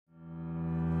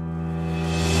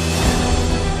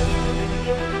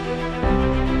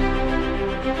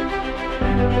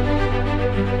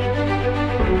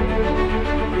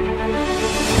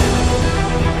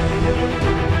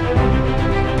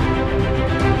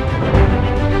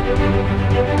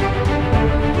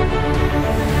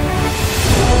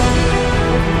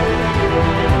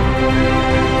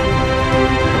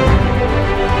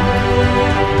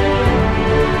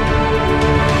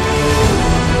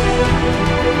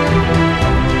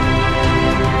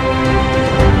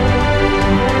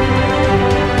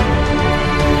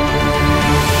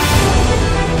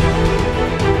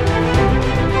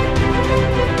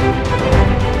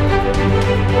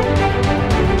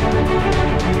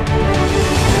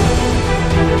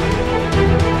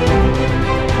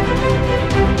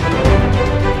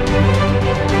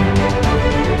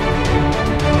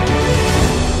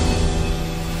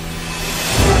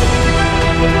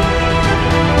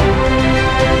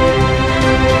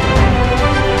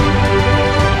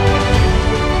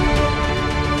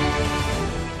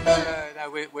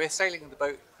sailing the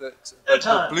boat the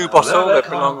blue bottle that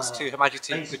belongs to Her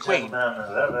Majesty the Queen.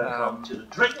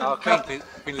 Our Queen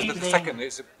Elizabeth II.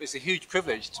 It's a huge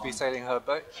privilege to be sailing her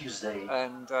boat,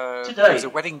 and it was a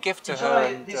wedding gift to her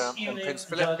and Prince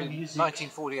Philip in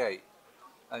 1948.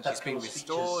 And she's been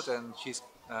restored, and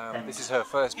this is her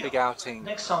first big outing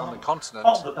on the continent.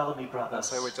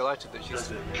 So we're delighted that she's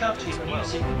doing so well.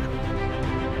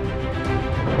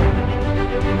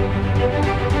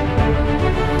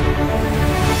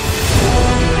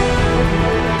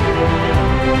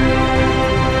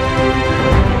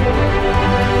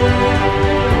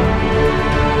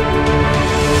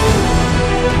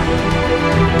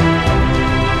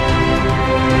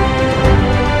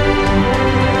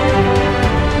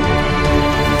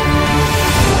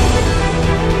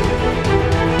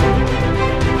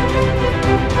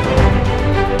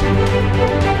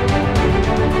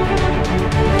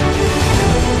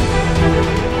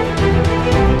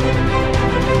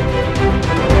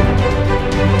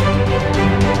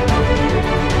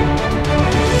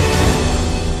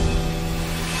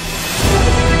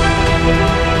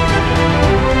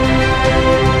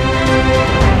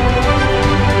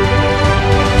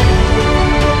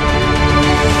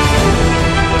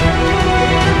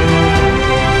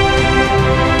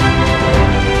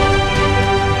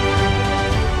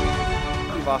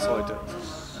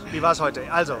 Wie war es heute?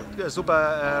 Also,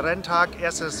 super Renntag,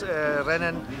 erstes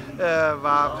Rennen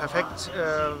war perfekt.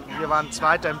 Wir waren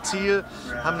Zweiter im Ziel,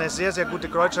 haben eine sehr, sehr gute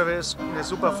Kreuzschiffe, eine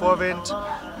super Vorwind.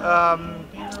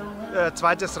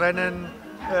 Zweites Rennen,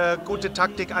 gute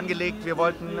Taktik angelegt. Wir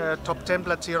wollten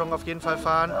Top-10-Platzierung auf jeden Fall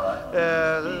fahren.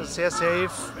 Sehr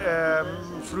safe.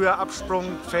 Früher Absprung,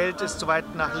 Feld ist zu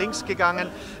weit nach links gegangen.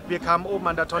 Wir kamen oben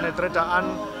an der Tonne Dritter an,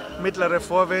 mittlere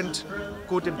Vorwind,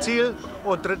 gut im Ziel.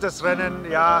 Und drittes Rennen,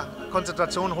 ja,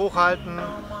 Konzentration hochhalten,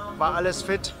 war alles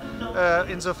fit.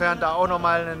 Insofern da auch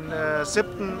nochmal einen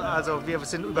siebten. Also wir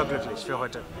sind überglücklich für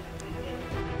heute.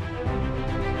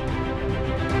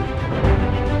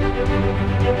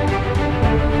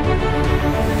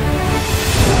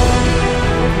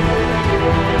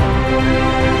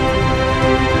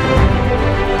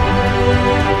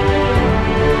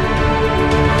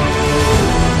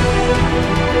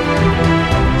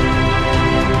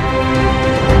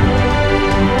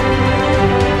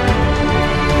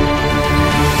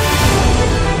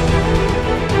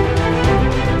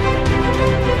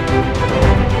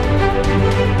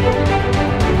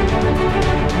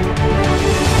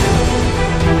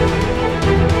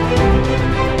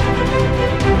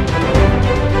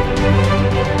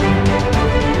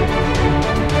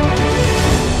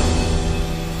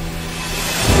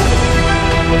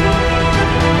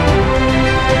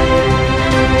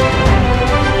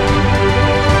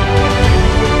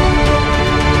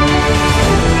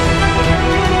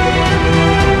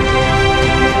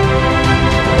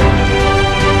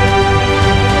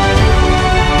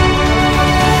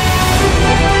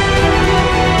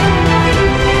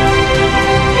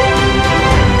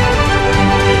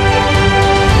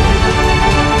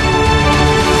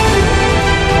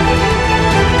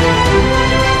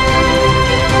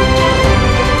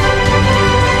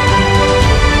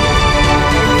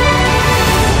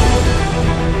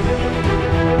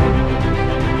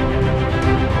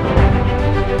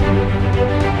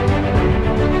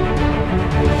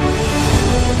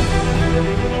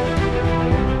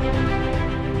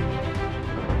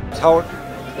 How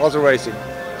was the racing?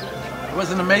 It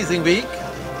was an amazing week.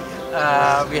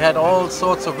 We had all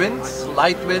sorts of winds,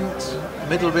 light wind,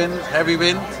 middle wind, heavy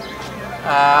wind.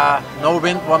 No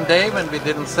wind one day when we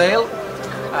didn't sail.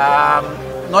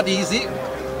 Not easy,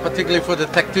 particularly for the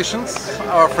tacticians.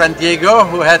 Our friend Diego,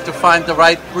 who had to find the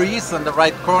right breeze and the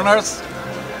right corners.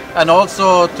 And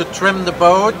also to trim the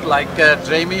boat, like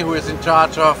Jamie, who is in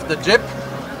charge of the jib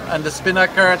and the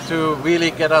spinnaker, to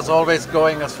really get us always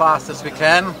going as fast as we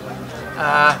can.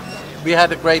 We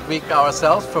had a great week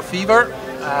ourselves for Fever.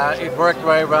 It worked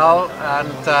very well, and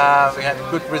we had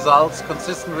good results,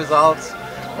 consistent results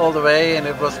all the way, and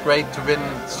it was great to win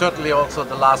certainly also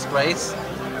the last race.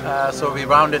 So we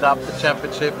rounded up the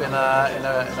championship in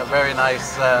a very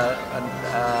nice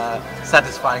and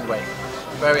satisfying way.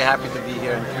 Very happy to be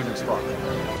here in Kühlungsborn.